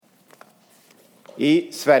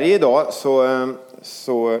I Sverige idag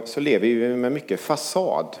så lever vi med mycket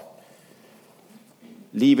fasad.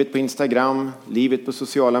 Livet på Instagram, livet på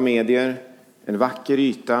sociala medier, en vacker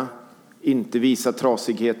yta, inte visa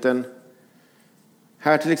trasigheten.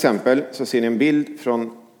 Här till exempel så ser ni en bild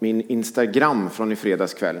från min Instagram från i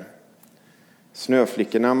fredags kväll.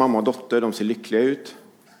 Snöflickorna, mamma och dotter, de ser lyckliga ut.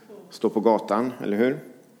 Står på gatan, eller hur?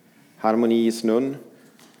 Harmoni i snön.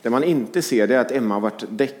 Det man inte ser det är att Emma har varit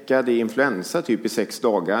däckad i influensa typ i 6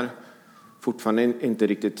 dagar. Fortfarande inte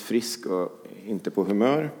riktigt frisk och inte på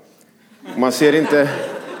humör. Och man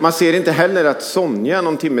ser inte heller att Sonja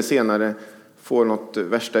någon timme senare får något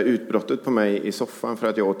värsta utbrottet på mig i soffan för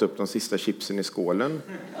att jag åt upp de sista chipsen i skålen.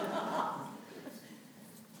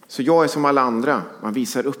 Så jag är som alla andra. Man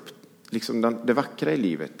visar upp liksom det vackra i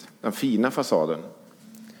livet. Den fina fasaden.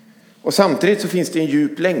 Och samtidigt så finns det en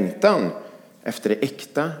djup längtan efter det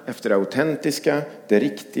äkta, efter det autentiska, det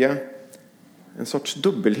riktiga. En sorts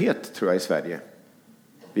dubbelhet tror jag i Sverige.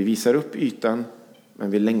 Vi visar upp ytan,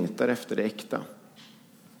 men vi längtar efter det äkta.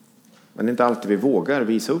 Men det är inte alltid vi vågar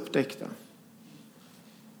visa upp det äkta.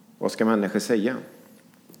 Vad ska människor säga?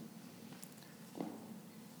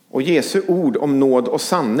 Och Jesu ord om nåd och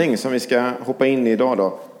sanning som vi ska hoppa in i idag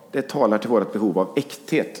då, det talar till vårt behov av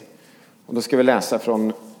äkthet. Och då ska vi läsa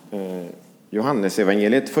från Johannes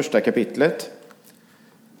evangeliet, första kapitlet.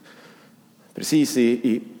 Precis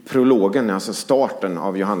i prologen, alltså starten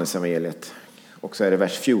av Johannes evangeliet. Och så är det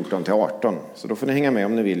vers 14-18. Så då får ni hänga med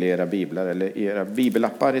om ni vill i era biblar eller i era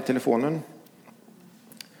bibelappar i telefonen.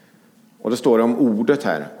 Och då står det om ordet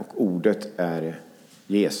här. Och ordet är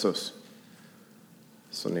Jesus.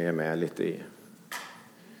 Så ni är med lite i.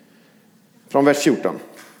 Från vers 14.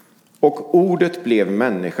 Och ordet blev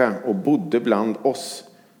människa och bodde bland oss.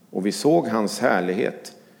 Och vi såg hans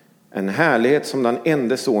härlighet. En härlighet som den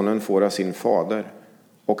enda sonen får av sin fader.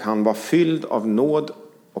 Och han var fylld av nåd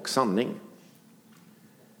och sanning.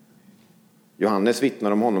 Johannes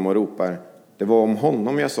vittnar om honom och ropar: det var om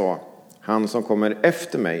honom jag sa, han som kommer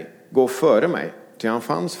efter mig, gå före mig, till han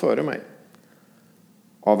fanns före mig.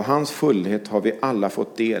 Av hans fullhet har vi alla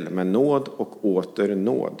fått del med nåd och åter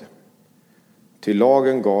nåd. Till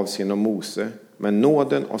lagen gavs genom Mose, men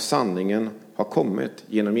nåden och sanningen har kommit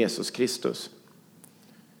genom Jesus Kristus.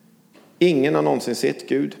 Ingen har någonsin sett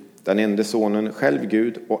Gud, den enda sonen, själv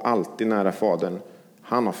Gud och alltid nära fadern.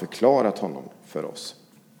 Han har förklarat honom för oss.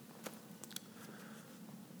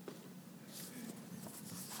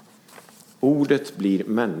 Ordet blir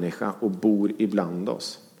människa och bor ibland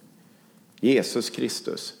oss. Jesus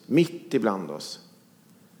Kristus, mitt ibland oss.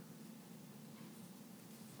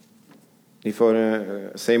 Ni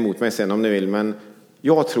får säga emot mig sen om ni vill, men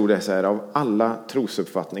jag tror det är så här, av alla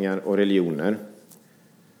trosuppfattningar och religioner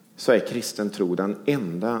så är kristen tro den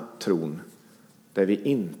enda tron där vi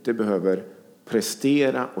inte behöver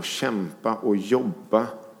prestera och kämpa och jobba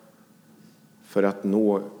för att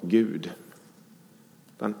nå Gud.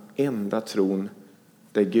 Den enda tron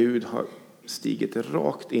där Gud har stigit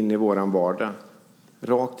rakt in i våran vardag,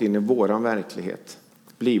 rakt in i våran verklighet,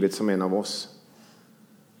 blivit som en av oss.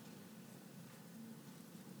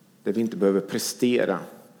 Där vi inte behöver prestera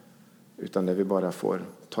utan där vi bara får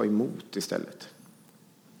ta emot istället.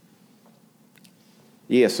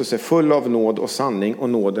 Jesus är full av nåd och sanning, och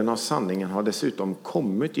nåden och sanningen har dessutom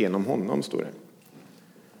kommit genom honom, står det.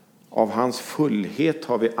 Av hans fullhet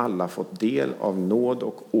har vi alla fått del av nåd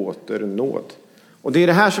och åter nåd. Och det är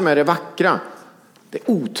det här som är det vackra, det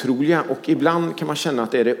otroliga, och ibland kan man känna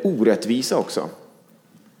att det är det orättvisa också.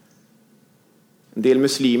 En del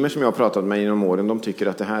muslimer som jag har pratat med genom åren, de tycker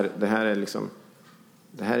att det här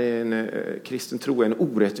är en kristen tro, är en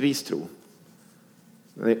orättvis tro.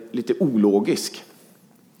 Den är lite ologisk.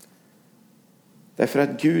 Därför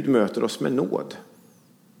att Gud möter oss med nåd.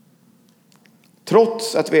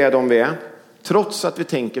 Trots att vi är de vi är, trots att vi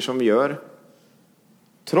tänker som vi gör,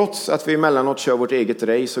 trots att vi emellanåt kör vårt eget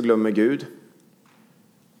race och glömmer Gud,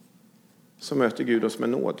 så möter Gud oss med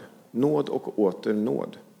nåd. Nåd och åter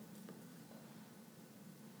nåd.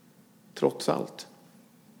 Trots allt.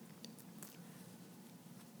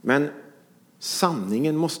 Men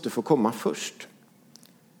sanningen måste få komma först.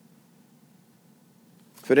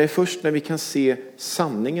 För det är först när vi kan se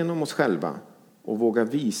sanningen om oss själva och våga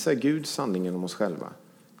visa Gud sanningen om oss själva.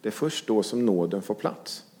 Det är först då som nåden får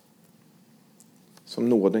plats. Som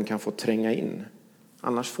nåden kan få tränga in.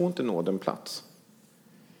 Annars får inte nåden plats.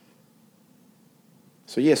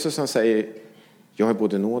 Så Jesus han säger: jag är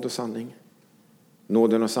både nåd och sanning.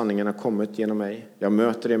 Nåden och sanningen har kommit genom mig. Jag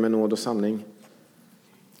möter det med nåd och sanning.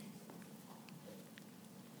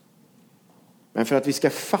 Men för att vi ska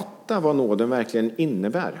fatta vad nåden verkligen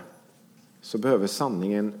innebär så behöver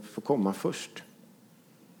sanningen få komma först.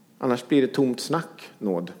 Annars blir det tomt snack,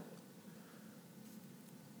 nåd.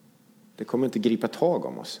 Det kommer inte gripa tag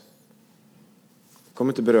om oss. Det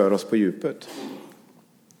kommer inte beröra oss på djupet.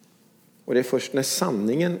 Och det är först när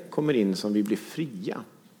sanningen kommer in som vi blir fria.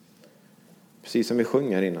 Precis som vi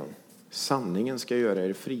sjöng här innan. Sanningen ska göra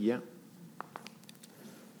er fria.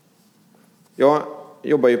 Jag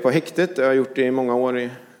jobbar ju på häktet. Jag har gjort det i många år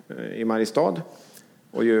i Mariestad.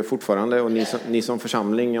 Och gör fortfarande. Och ni som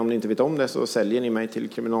församling, om ni inte vet om det, så säljer ni mig till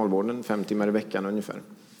kriminalvården 5 timmar i veckan ungefär.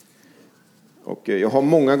 Och jag har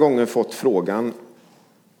många gånger fått frågan,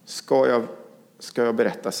 ska jag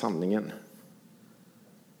berätta sanningen?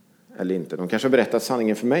 Eller inte. De kanske har berättat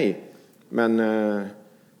sanningen för mig. Men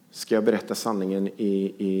ska jag berätta sanningen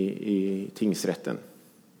i tingsrätten?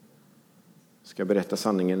 Ska jag berätta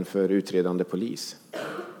sanningen för utredande polis?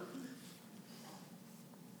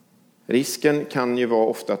 Risken kan ju vara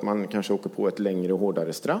ofta att man kanske åker på ett längre och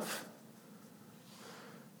hårdare straff.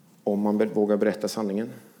 Om man vågar berätta sanningen.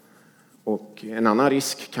 Och en annan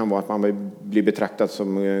risk kan vara att man blir betraktad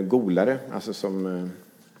som golare. Alltså som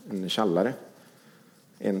en tjallare.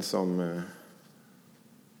 En som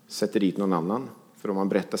sätter dit någon annan. För om man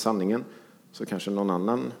berättar sanningen så kanske någon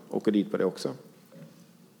annan åker dit på det också.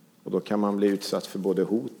 Och då kan man bli utsatt för både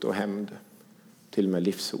hot och hämnd. Till och med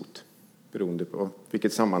livshot. Beroende på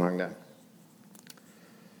vilket sammanhang det är.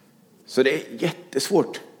 Så det är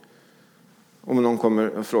jättesvårt. Om någon kommer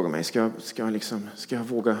och frågar mig, ska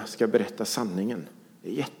jag berätta sanningen? Det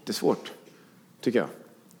är jättesvårt, tycker jag.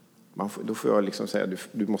 Då får jag liksom säga,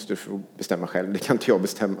 du måste få bestämma själv. Det kan inte jag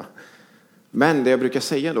bestämma. Men det jag brukar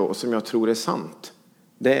säga då, och som jag tror är sant,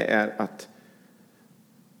 det är att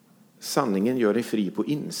sanningen gör dig fri på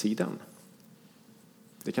insidan.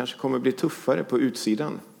 Det kanske kommer bli tuffare på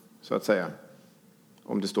utsidan, så att säga.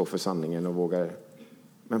 Om du står för sanningen och vågar.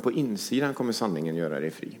 Men på insidan kommer sanningen göra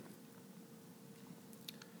dig fri.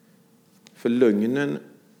 För lögnen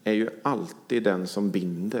är ju alltid den som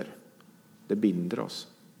binder. Det binder oss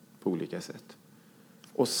på olika sätt.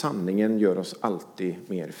 Och sanningen gör oss alltid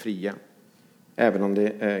mer fria. Även om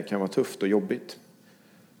det kan vara tufft och jobbigt.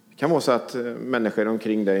 Det kan vara så att människor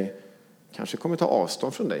omkring dig kanske kommer ta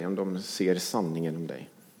avstånd från dig om de ser sanningen om dig.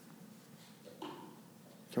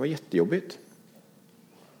 Det kan vara jättejobbigt.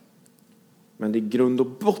 Men i grund och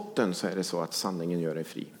botten så är det så att sanningen gör dig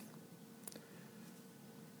fri.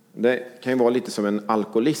 Det kan ju vara lite som en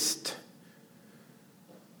alkoholist.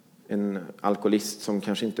 En alkoholist som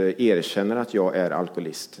kanske inte erkänner att jag är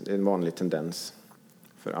alkoholist. Det är en vanlig tendens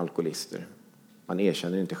för alkoholister. Man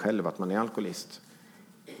erkänner inte själv att man är alkoholist.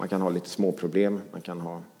 Man kan ha lite små problem, man kan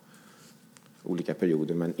ha olika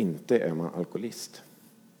perioder, men inte är man alkoholist.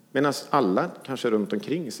 Medan alla kanske runt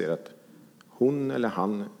omkring ser att hon eller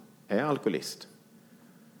han är alkoholist.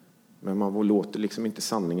 Men man låter liksom inte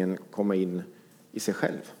sanningen komma in i sig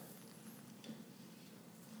själv.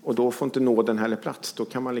 Och då får inte nåden heller plats. Då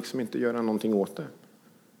kan man liksom inte göra någonting åt det.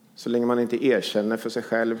 Så länge man inte erkänner för sig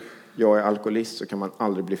själv, jag är alkoholist, så kan man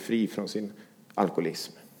aldrig bli fri från sin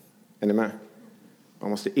alkoholism. Är ni med? Man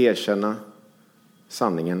måste erkänna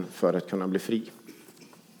sanningen för att kunna bli fri.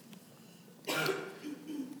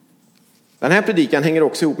 Den här predikan hänger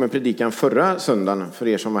också ihop med predikan förra söndagen för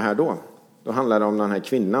er som var här då. Då handlar det om den här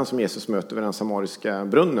kvinnan som Jesus möter vid den samariska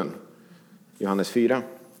brunnen. Johannes 4.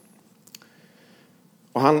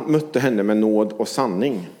 Och han mötte henne med nåd och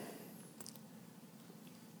sanning.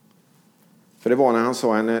 För det var när han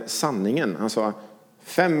sa henne sanningen. Han sa,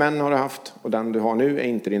 5 män har du haft och den du har nu är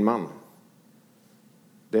inte din man.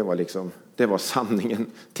 Det var sanningen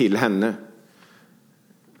till henne.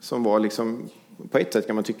 Som var liksom, på ett sätt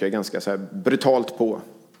kan man tycka ganska så här brutalt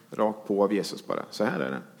rakt på av Jesus bara. Så här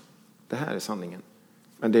är det. Det här är sanningen.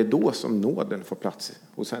 Men det är då som nåden får plats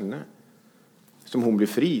hos henne. Som hon blir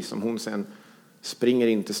fri, som hon sen springer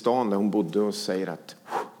in till stan där hon bodde och säger att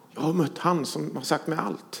jag har mött han som har sagt mig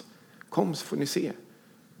allt. Kom så får ni se.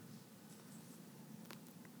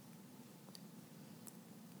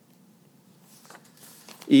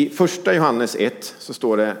 I första Johannes 1 så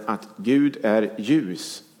står det att Gud är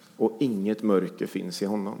ljus och inget mörker finns i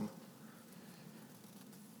honom.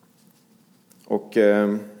 Och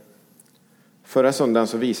förra söndagen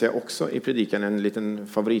så visade jag också i predikan en liten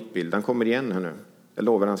favoritbild. Den kommer igen här nu. Jag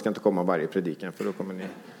lovar, han ska inte komma varje predikan för då kommer ni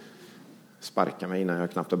sparka mig innan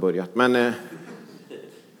jag knappt har börjat. Men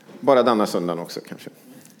bara denna söndagen också kanske.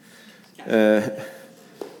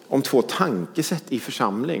 Om 2 tankesätt i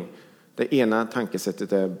församling. Det ena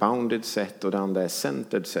tankesättet är bounded set och det andra är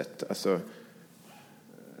centered set. Alltså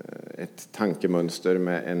ett tankemönster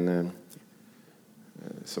med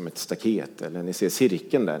som ett staket. Eller ni ser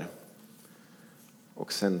cirkeln där.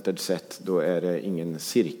 Och centered set, då är det ingen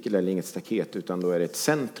cirkel eller inget staket, utan då är det ett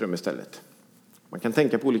centrum istället. Man kan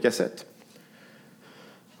tänka på olika sätt.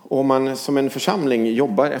 Om man som en församling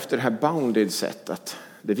jobbar efter det här bounded set, att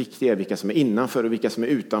det viktiga är vilka som är innanför och vilka som är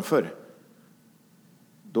utanför,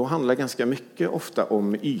 då handlar ganska mycket ofta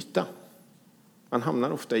om yta. Man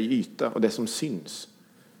hamnar ofta i yta och det som syns.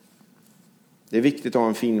 Det är viktigt att ha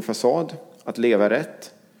en fin fasad, att leva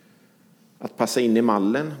rätt, att passa in i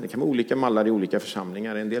mallen. Det kan vara olika mallar i olika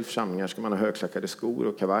församlingar. I en del församlingar ska man ha högklackade skor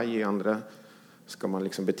och kavaj. I andra ska man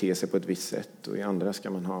liksom bete sig på ett visst sätt. Och i andra ska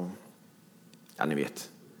man ha, ja ni vet.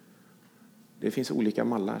 Det finns olika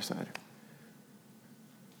mallar så här.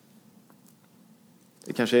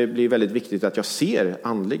 Det kanske blir väldigt viktigt att jag ser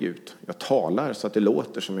andlig ut. Jag talar så att det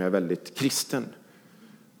låter som jag är väldigt kristen.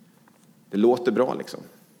 Det låter bra liksom.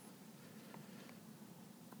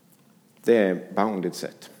 Det är bounded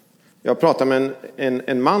set. Jag pratade med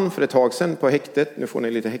en man för ett tag sedan på häktet. Nu får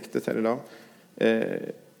ni lite häktet här idag.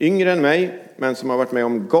 Yngre än mig, men som har varit med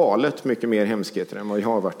om galet mycket mer hemskheter än vad jag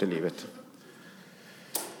har varit i livet.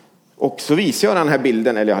 Och så visade jag den här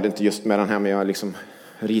bilden, eller jag hade inte just med den här, men jag liksom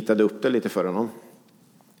ritade upp det lite för honom.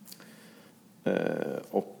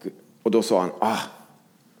 Och då sa han,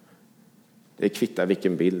 det kvittar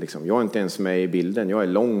vilken bild liksom. Jag är inte ens med i bilden, jag är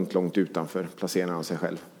långt, långt utanför, placerar han sig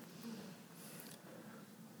själv.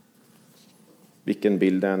 Vilken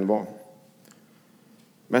bild den var.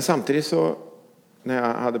 Men samtidigt så, när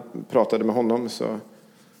jag pratade med honom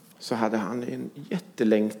så hade han en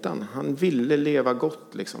jättelängtan. Han ville leva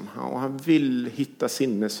gott liksom. Och han vill hitta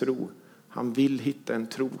sinnesro. Han vill hitta en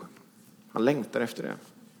tro. Han längtar efter det.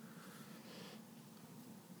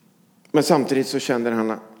 Men samtidigt så känner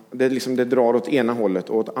han att det drar åt ena hållet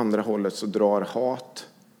och åt andra hållet så drar hat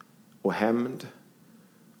och hämnd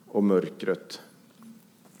och mörkret.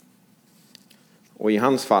 Och i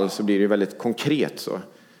hans fall så blir det väldigt konkret så.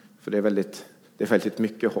 För det är väldigt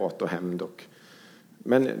mycket hat och hämnd.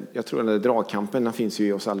 Men jag tror att den dragkampen finns ju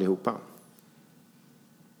i oss allihopa.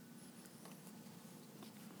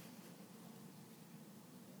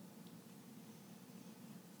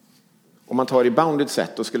 Om man tar i bounded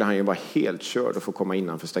set, då skulle han ju vara helt körd och få komma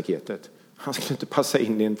innanför staketet. Han skulle inte passa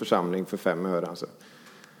in i en församling för 5 öre. Alltså.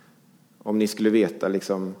 Om ni skulle veta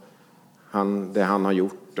liksom, det han har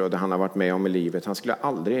gjort och det han har varit med om i livet. Han skulle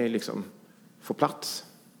aldrig liksom, få plats.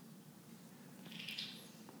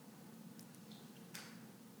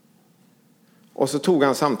 Och så tog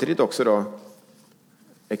han samtidigt också då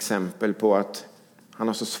exempel på att han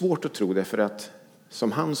har så svårt att tro det, för att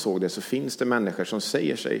som han såg det så finns det människor som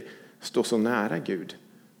säger sig stå så nära Gud,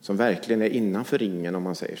 som verkligen är innanför ringen om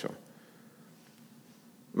man säger så.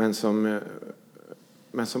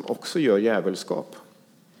 Men som också gör djävulskap.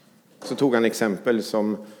 Så tog han exempel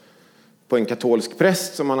som på en katolsk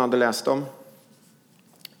präst som han hade läst om.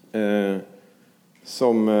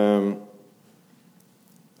 Som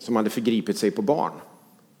hade förgripit sig på barn.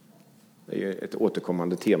 Det är ju ett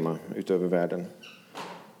återkommande tema utöver världen.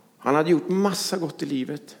 Han hade gjort massa gott i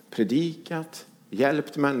livet. Predikat,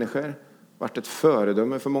 hjälpt människor. Varit ett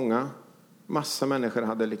föredöme för många. Massa människor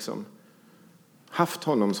hade liksom haft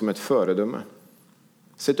honom som ett föredöme.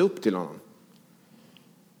 Sett upp till honom.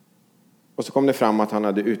 Och så kom det fram att han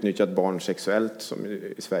hade utnyttjat barn sexuellt, som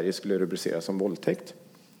i Sverige skulle rubriceras som våldtäkt.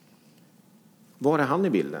 Var är han i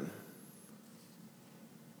bilden?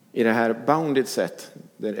 I det här bounded set,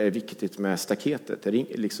 där det är viktigt med staketet, det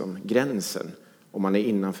är liksom gränsen, om man är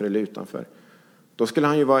innanför eller utanför. Då skulle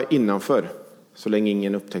han ju vara innanför så länge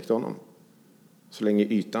ingen upptäckte honom. Så länge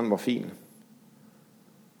ytan var fin.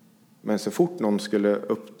 Men så fort någon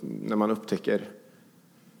när man upptäcker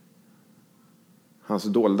hans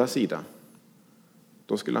dolda sida,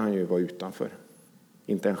 då skulle han ju vara utanför.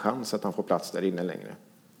 Inte en chans att han får plats där inne längre.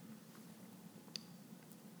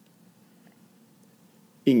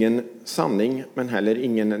 Ingen sanning, men heller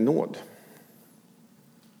ingen nåd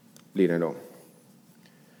blir det då.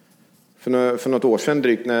 För något år sedan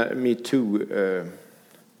drygt, när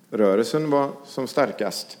MeToo-rörelsen var som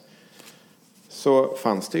starkast, så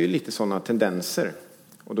fanns det ju lite sådana tendenser.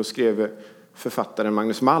 Och då skrev författaren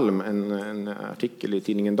Magnus Malm en artikel i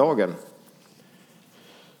tidningen Dagen.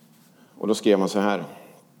 Och då skrev man så här: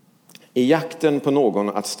 i jakten på någon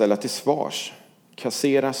att ställa till svars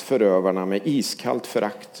kasseras förövarna med iskallt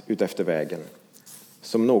förakt ut efter vägen.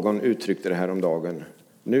 Som någon uttryckte det här om dagen.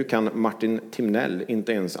 Nu kan Martin Timnell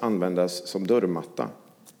inte ens användas som dörrmatta.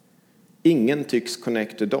 Ingen tycks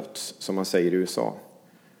connect the dots, som man säger i USA.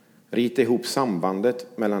 Rita ihop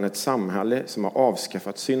sambandet mellan ett samhälle som har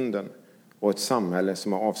avskaffat synden och ett samhälle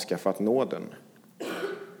som har avskaffat nåden.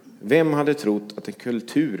 Vem hade trott att en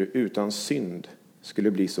kultur utan synd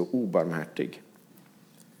skulle bli så obarmhärtig?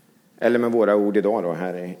 Eller med våra ord idag då,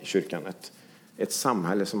 här i kyrkan, ett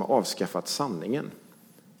samhälle som har avskaffat sanningen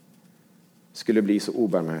skulle bli så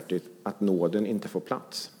obarmhärtigt att nåden inte får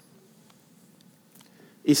plats.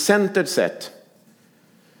 I centered set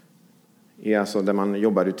är alltså där man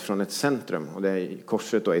jobbar utifrån ett centrum, och det är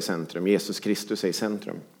korset då i centrum, Jesus Kristus är i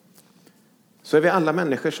centrum. Så är vi alla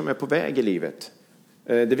människor som är på väg i livet.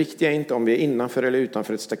 Det viktiga är inte om vi är innanför eller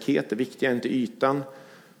utanför ett staket, det viktiga är inte ytan,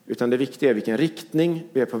 utan det viktiga är vilken riktning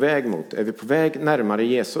vi är på väg mot. Är vi på väg närmare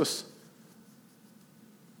Jesus?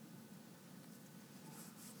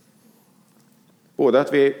 Både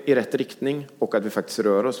att vi är i rätt riktning och att vi faktiskt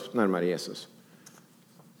rör oss närmare Jesus.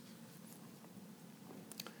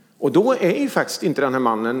 Och då är ju faktiskt inte den här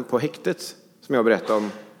mannen på häktet som jag berättade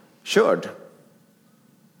om körd.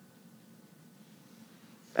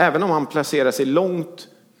 Även om han placerar sig långt,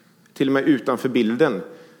 till och med utanför bilden,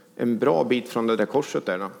 en bra bit från det där korset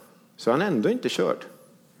där då, så är han ändå inte körd.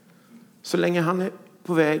 Så länge han är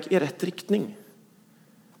på väg i rätt riktning.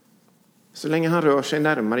 Så länge han rör sig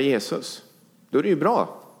närmare Jesus, då är det ju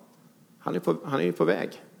bra. Han är ju på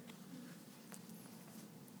väg.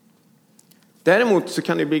 Däremot så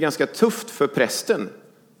kan det bli ganska tufft för prästen,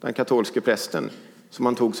 den katolske prästen, som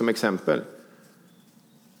han tog som exempel.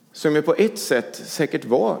 Som ju på ett sätt säkert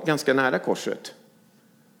var ganska nära korset.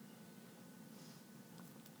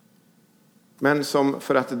 Men som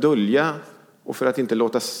för att dölja och för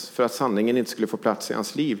att sanningen inte skulle få plats i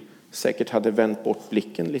hans liv säkert hade vänt bort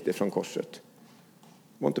blicken lite från korset.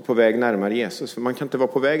 Var inte på väg närmare Jesus. För man kan inte vara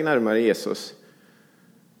på väg närmare Jesus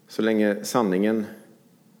så länge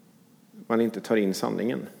man inte tar in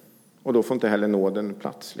sanningen. Och då får inte heller nåden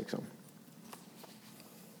plats liksom.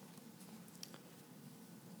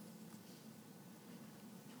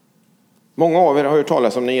 Många av er har hört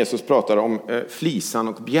talas om när Jesus pratar om flisan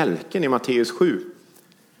och bjälken i Matteus 7,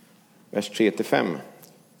 vers 3-5.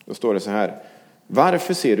 Då står det så här: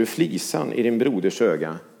 varför ser du flisan i din broders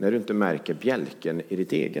öga när du inte märker bjälken i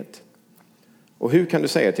ditt eget? Och hur kan du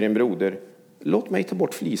säga till din broder: låt mig ta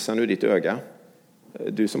bort flisan ur ditt öga,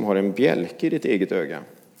 du som har en bjälke i ditt eget öga?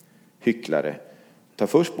 Hycklare, ta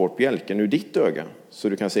först bort bjälken ur ditt öga så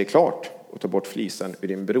du kan se klart och ta bort flisan ur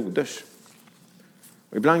din broders.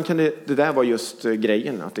 Och ibland kan det där vara just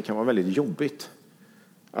grejen, att det kan vara väldigt jobbigt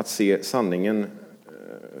att se sanningen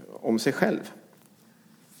om sig själv.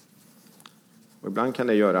 Och ibland kan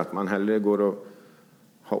det göra att man hellre går och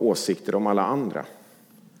har åsikter om alla andra.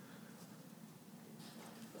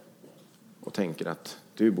 Och tänker att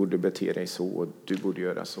du borde bete dig så och du borde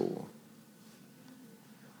göra så.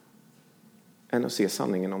 Än att se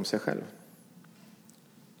sanningen om sig själv.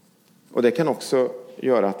 Och det kan också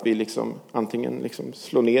göra att vi antingen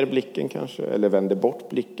slår ner blicken kanske, eller vänder bort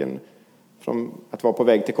blicken från att vara på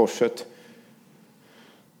väg till korset.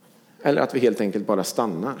 Eller att vi helt enkelt bara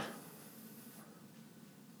stannar.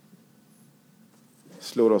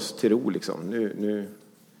 Slår oss till ro Nu,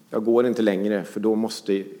 jag går inte längre, för då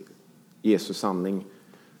måste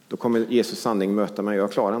då kommer Jesus sanning möta mig.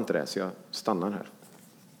 Jag klarar inte det, så jag stannar här.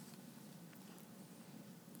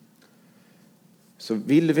 Så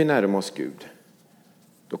vill vi närma oss Gud,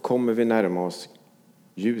 då kommer vi närma oss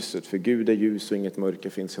ljuset. För Gud är ljus och inget mörker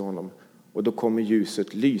finns i honom. Och då kommer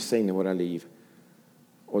ljuset lysa in i våra liv.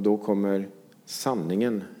 Och då kommer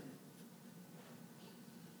sanningen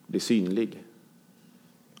bli synlig.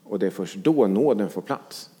 Och det är först då nåden får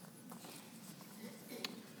plats.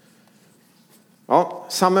 Ja,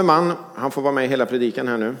 samme man, han får vara med i hela predikan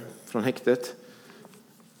här nu från häktet.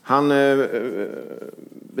 Han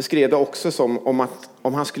beskrev det också som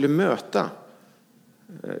om han skulle möta,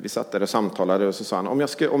 vi satt där och samtalade och så sa han,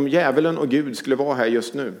 om djävulen och Gud skulle vara här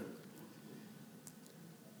just nu,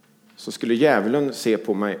 så skulle djävulen se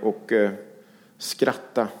på mig och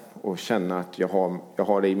skratta och känna att jag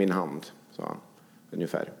har det i min hand, sa han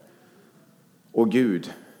ungefär. Och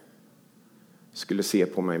Gud skulle se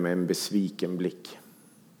på mig med en besviken blick.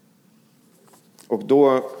 Och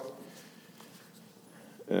då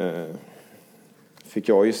fick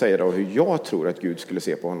jag ju säga då hur jag tror att Gud skulle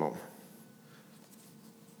se på honom.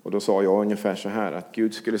 Och då sa jag ungefär så här, att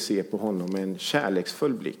Gud skulle se på honom med en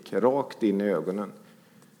kärleksfull blick, rakt in i ögonen.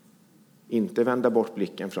 Inte vända bort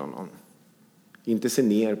blicken från honom. Inte se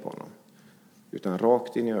ner på honom, utan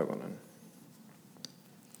rakt in i ögonen.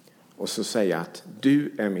 Och så säga att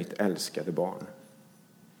du är mitt älskade barn.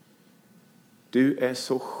 Du är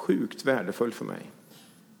så sjukt värdefull för mig.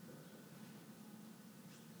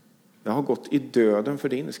 Jag har gått i döden för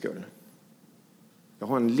din skull. Jag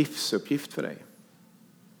har en livsuppgift för dig.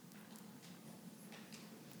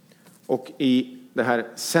 Och i det här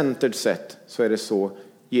centered set så är det så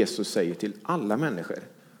Jesus säger till alla människor.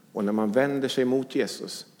 Och när man vänder sig mot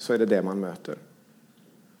Jesus så är det man möter.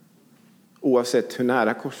 Oavsett hur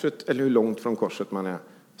nära korset eller hur långt från korset man är,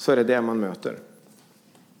 så är det man möter.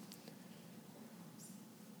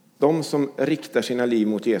 De som riktar sina liv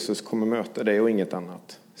mot Jesus kommer möta det och inget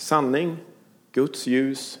annat. Sanning, Guds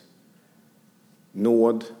ljus,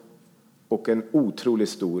 nåd och en otroligt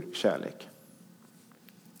stor kärlek.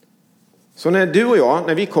 Så när du och jag,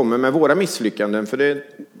 när vi kommer med våra misslyckanden, för det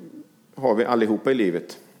har vi allihopa i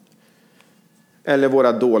livet, eller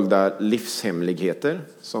våra dolda livshemligheter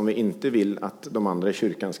som vi inte vill att de andra i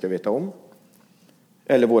kyrkan ska veta om,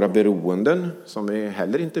 eller våra beroenden som vi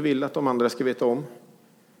heller inte vill att de andra ska veta om,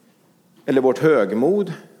 eller vårt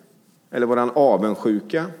högmod, eller våran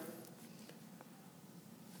avundsjuka.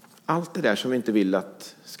 Allt det där som vi inte vill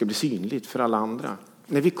att ska bli synligt för alla andra.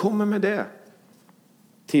 När vi kommer med det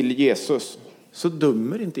till Jesus så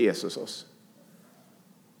dömer inte Jesus oss.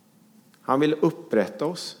 Han vill upprätta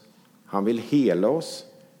oss. Han vill hela oss.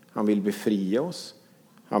 Han vill befria oss.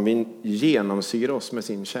 Han vill genomsyra oss med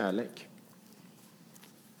sin kärlek.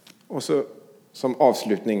 Och så som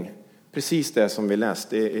avslutning, precis det som vi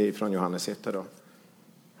läste från Johannes 1 då.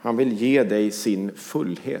 Han vill ge dig sin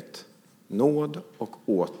fullhet. Nåd och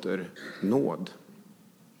åter nåd.